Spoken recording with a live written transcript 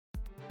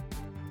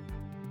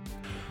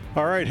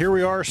All right, here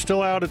we are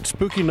still out at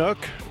Spooky Nook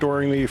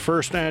during the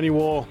first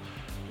annual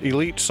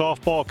Elite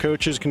Softball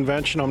Coaches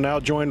Convention. I'm now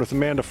joined with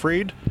Amanda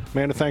Freed.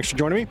 Amanda, thanks for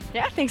joining me.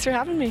 Yeah, thanks for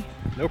having me.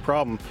 No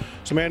problem.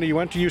 So Amanda, you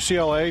went to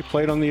UCLA,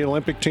 played on the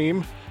Olympic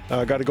team,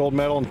 got a gold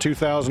medal in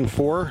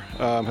 2004,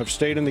 have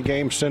stayed in the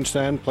game since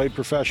then, played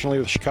professionally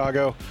with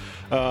Chicago.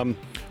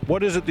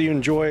 What is it that you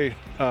enjoy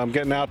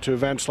getting out to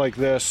events like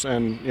this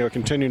and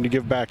continuing to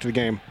give back to the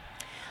game?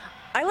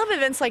 I love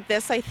events like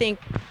this, I think,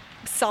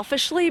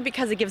 selfishly,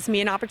 because it gives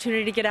me an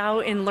opportunity to get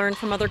out and learn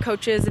from other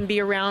coaches and be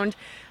around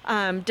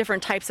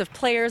different types of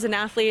players and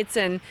athletes,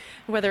 and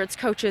whether it's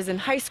coaches in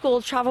high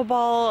school, travel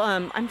ball.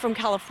 I'm from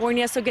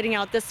California, so getting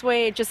out this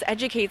way, it just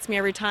educates me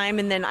every time,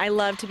 and then I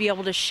love to be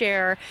able to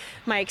share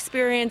my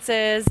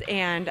experiences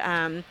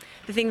and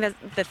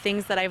the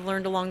things that I've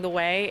learned along the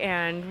way,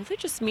 and really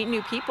just meet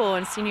new people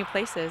and see new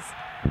places.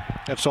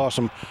 That's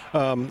awesome.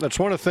 That's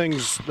one of the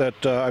things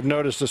that I've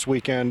noticed this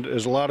weekend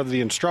is a lot of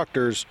the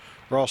instructors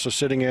are also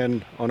sitting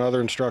in on other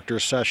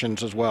instructors'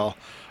 sessions as well.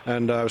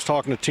 And I was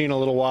talking to Tina a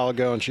little while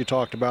ago, and she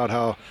talked about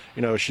how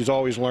she's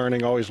always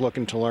learning, always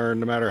looking to learn,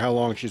 no matter how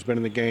long she's been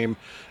in the game.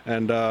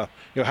 And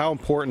how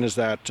important is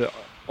that to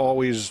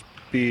always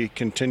be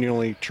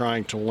continually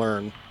trying to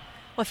learn?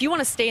 Well, if you want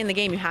to stay in the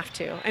game, you have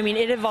to. I mean,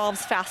 it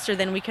evolves faster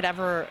than we could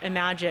ever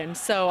imagine.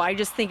 So I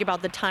just think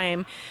about the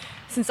time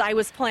since I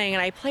was playing,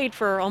 and I played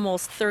for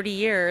almost 30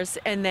 years,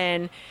 and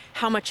then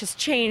how much has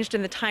changed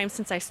in the time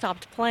since I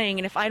stopped playing.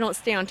 And if I don't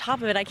stay on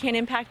top of it, I can't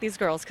impact these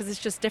girls because it's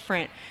just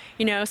different.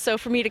 So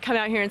for me to come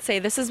out here and say,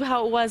 this is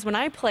how it was when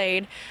I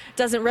played,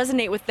 doesn't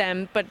resonate with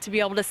them, but to be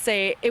able to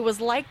say, it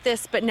was like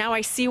this, but now I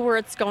see where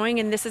it's going,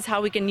 and this is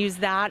how we can use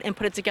that and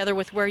put it together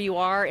with where you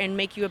are and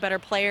make you a better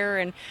player.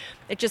 And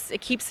it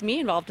keeps me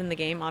involved in the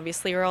game,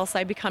 obviously, or else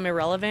I become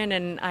irrelevant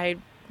and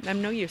I'm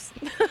no use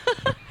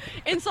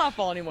in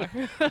softball anymore.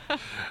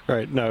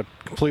 Right. No,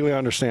 completely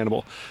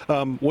understandable.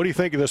 What do you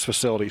think of this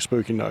facility,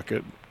 Spooky Nook?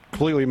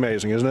 Completely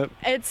amazing, isn't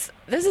it?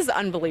 This is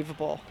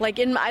unbelievable. Like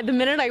the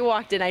minute I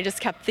walked in, I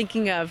just kept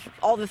thinking of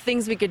all the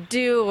things we could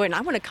do, and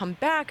I want to come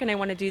back, and I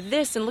want to do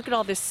this, and look at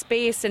all this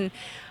space, and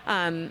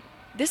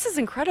this is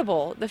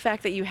incredible. The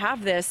fact that you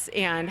have this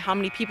and how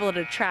many people it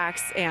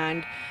attracts,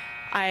 and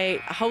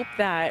I hope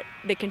that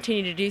they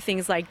continue to do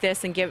things like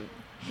this and give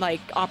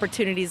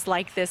opportunities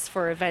like this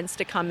for events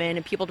to come in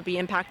and people to be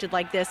impacted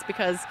like this,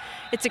 because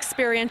it's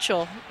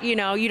experiential. You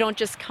don't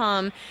just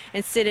come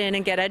and sit in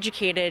and get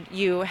educated.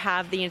 You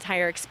have the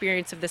entire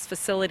experience of this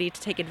facility to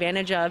take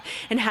advantage of.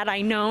 And had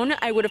I known,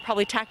 I would have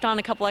probably tacked on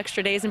a couple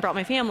extra days and brought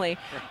my family,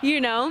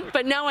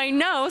 but now I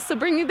know, so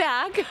bring me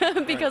back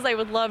because I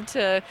would love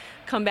to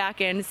come back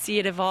and see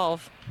it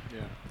evolve.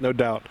 Yeah, no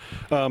doubt.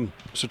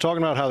 So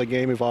talking about how the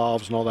game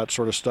evolves and all that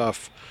sort of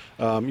stuff,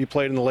 you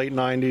played in the late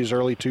 90s,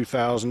 early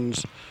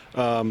 2000s.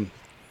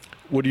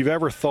 Would you have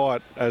ever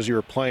thought as you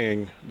were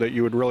playing that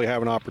you would really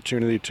have an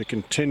opportunity to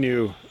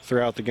continue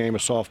throughout the game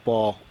of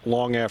softball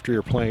long after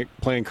your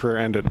playing career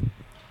ended?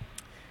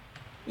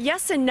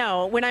 Yes and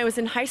no. When I was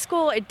in high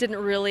school, it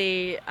didn't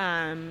really,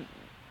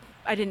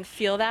 I didn't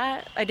feel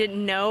that. I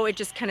didn't know. It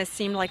just kind of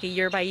seemed like a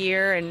year by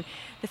year, and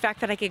the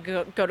fact that I could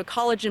go to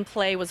college and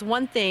play was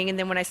one thing, and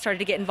then when I started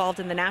to get involved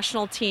in the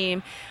national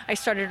team, I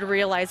started to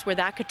realize where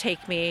that could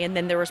take me, and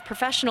then there was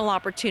professional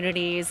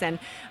opportunities, and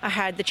I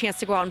had the chance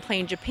to go out and play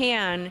in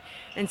Japan,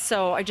 and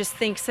so I just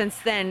think since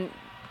then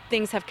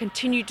things have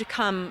continued to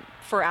come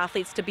for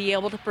athletes to be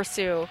able to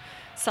pursue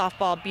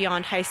softball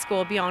beyond high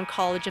school, beyond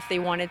college if they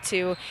wanted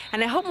to.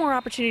 And I hope more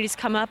opportunities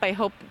come up. I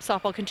hope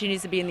softball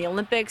continues to be in the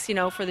Olympics,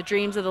 for the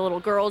dreams of the little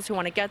girls who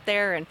want to get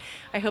there. And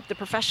I hope the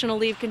professional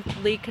league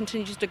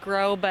continues to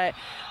grow. But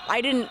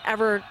I didn't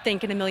ever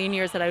think in a million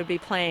years that I would be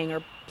playing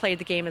or played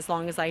the game as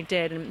long as I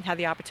did and have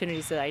the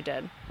opportunities that I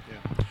did.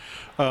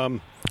 Yeah.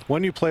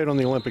 When you played on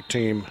the Olympic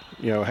team,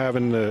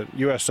 having the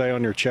USA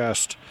on your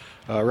chest,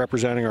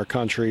 representing our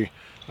country,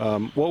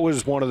 what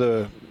was one of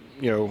the,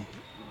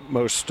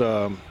 most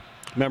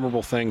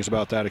memorable things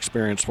about that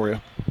experience for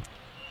you?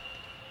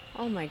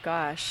 Oh my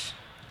gosh,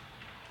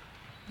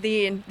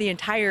 the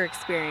entire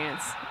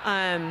experience.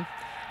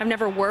 I've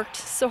never worked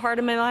so hard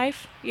in my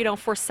life,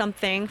 for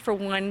something, for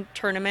one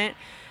tournament.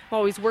 I've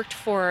always worked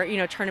for,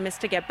 tournaments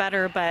to get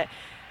better, but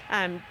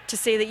to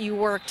say that you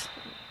worked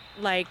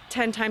like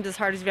 10 times as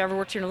hard as you've ever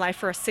worked in your life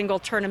for a single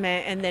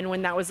tournament, and then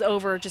when that was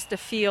over, just to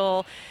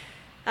feel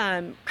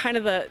kind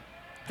of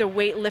the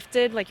weight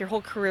lifted, like your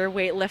whole career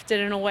weight lifted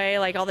in a way,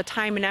 like all the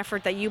time and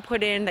effort that you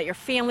put in, that your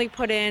family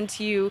put in,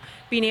 to you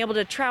being able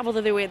to travel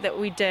the way that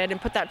we did and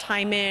put that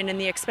time in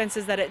and the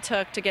expenses that it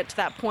took to get to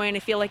that point. I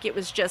feel like it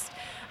was just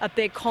a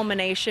big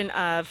culmination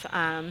of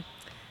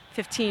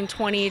 15,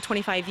 20,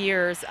 25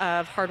 years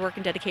of hard work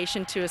and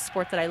dedication to a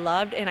sport that I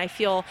loved. And I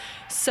feel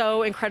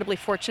so incredibly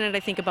fortunate, I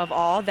think above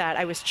all, that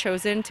I was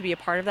chosen to be a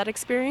part of that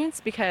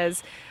experience,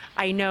 because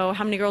I know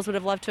how many girls would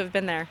have loved to have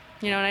been there,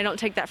 and I don't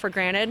take that for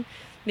granted,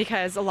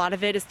 because a lot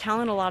of it is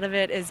talent, a lot of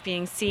it is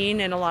being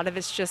seen, and a lot of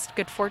it's just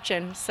good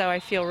fortune. So I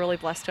feel really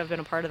blessed to have been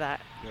a part of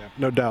that. Yeah,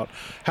 no doubt.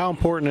 How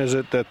important is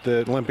it that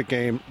the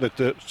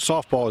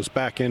softball is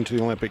back into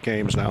the Olympic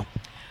Games now?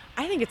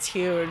 I think it's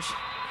huge.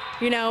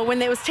 You know,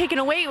 when it was taken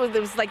away, it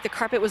was like the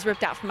carpet was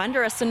ripped out from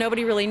under us, so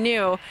nobody really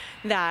knew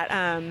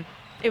that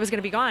it was going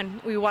to be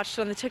gone. We watched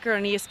it on the ticker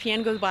on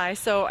ESPN go by,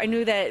 so I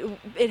knew that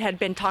it had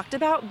been talked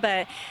about,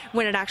 but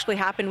when it actually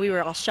happened, we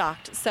were all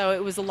shocked. So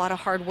it was a lot of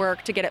hard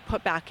work to get it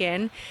put back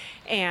in,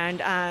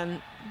 and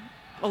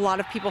a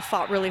lot of people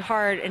fought really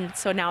hard, and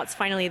so now it's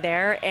finally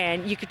there,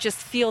 and you could just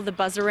feel the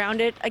buzz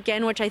around it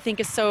again, which I think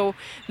is so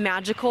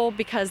magical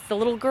because the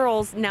little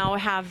girls now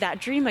have that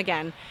dream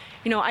again.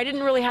 You know, I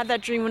didn't really have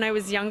that dream when I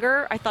was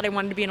younger. I thought I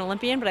wanted to be an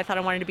Olympian, but I thought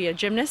I wanted to be a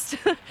gymnast.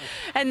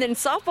 And then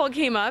softball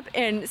came up,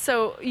 and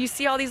so you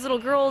see all these little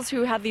girls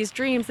who have these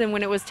dreams, and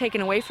when it was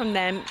taken away from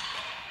them,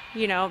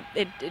 you know,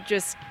 it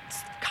just,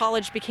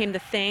 college became the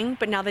thing,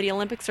 but now that the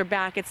Olympics are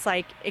back, it's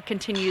like it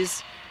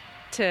continues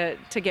to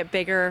get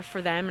bigger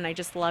for them, and I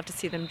just love to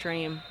see them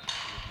dream.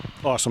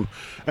 Awesome.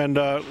 And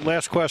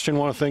last question,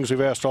 one of the things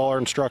we've asked all our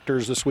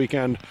instructors this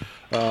weekend,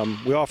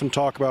 we often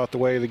talk about the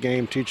way the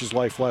game teaches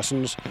life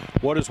lessons.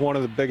 What is one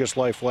of the biggest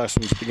life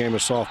lessons the game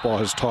of softball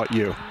has taught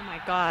you? Oh my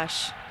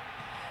gosh.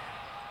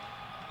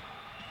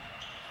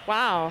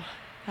 Wow,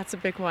 that's a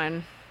big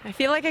one. I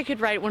feel like I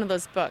could write one of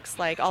those books,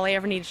 like All I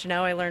Ever Needed to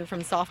Know I Learned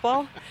from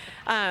Softball.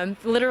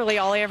 Literally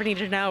all I ever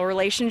needed to know,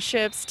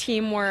 relationships,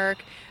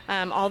 teamwork,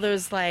 all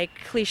those like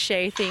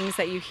cliche things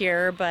that you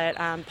hear, but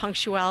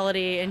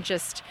punctuality and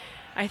just,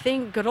 I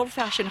think, good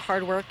old-fashioned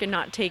hard work and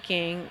not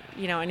taking,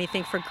 you know,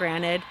 anything for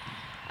granted.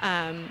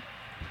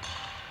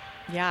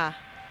 Yeah.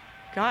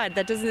 God,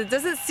 it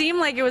doesn't seem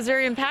like it was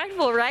very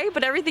impactful, right?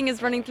 But everything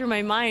is running through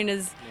my mind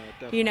is,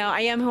 you know,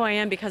 I am who I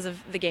am because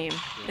of the game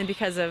and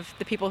because of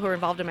the people who are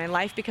involved in my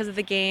life because of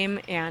the game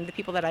and the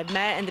people that I've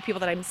met and the people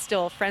that I'm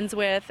still friends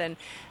with and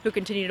who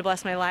continue to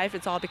bless my life.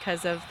 It's all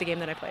because of the game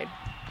that I played.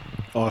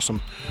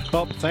 Awesome.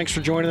 Well, thanks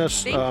for joining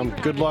us.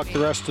 Good luck the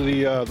rest of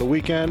the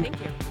weekend.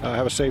 Thank you.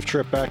 Have a safe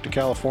trip back to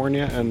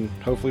California, and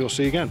hopefully we'll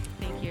see you again.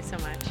 Thank you so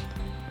much.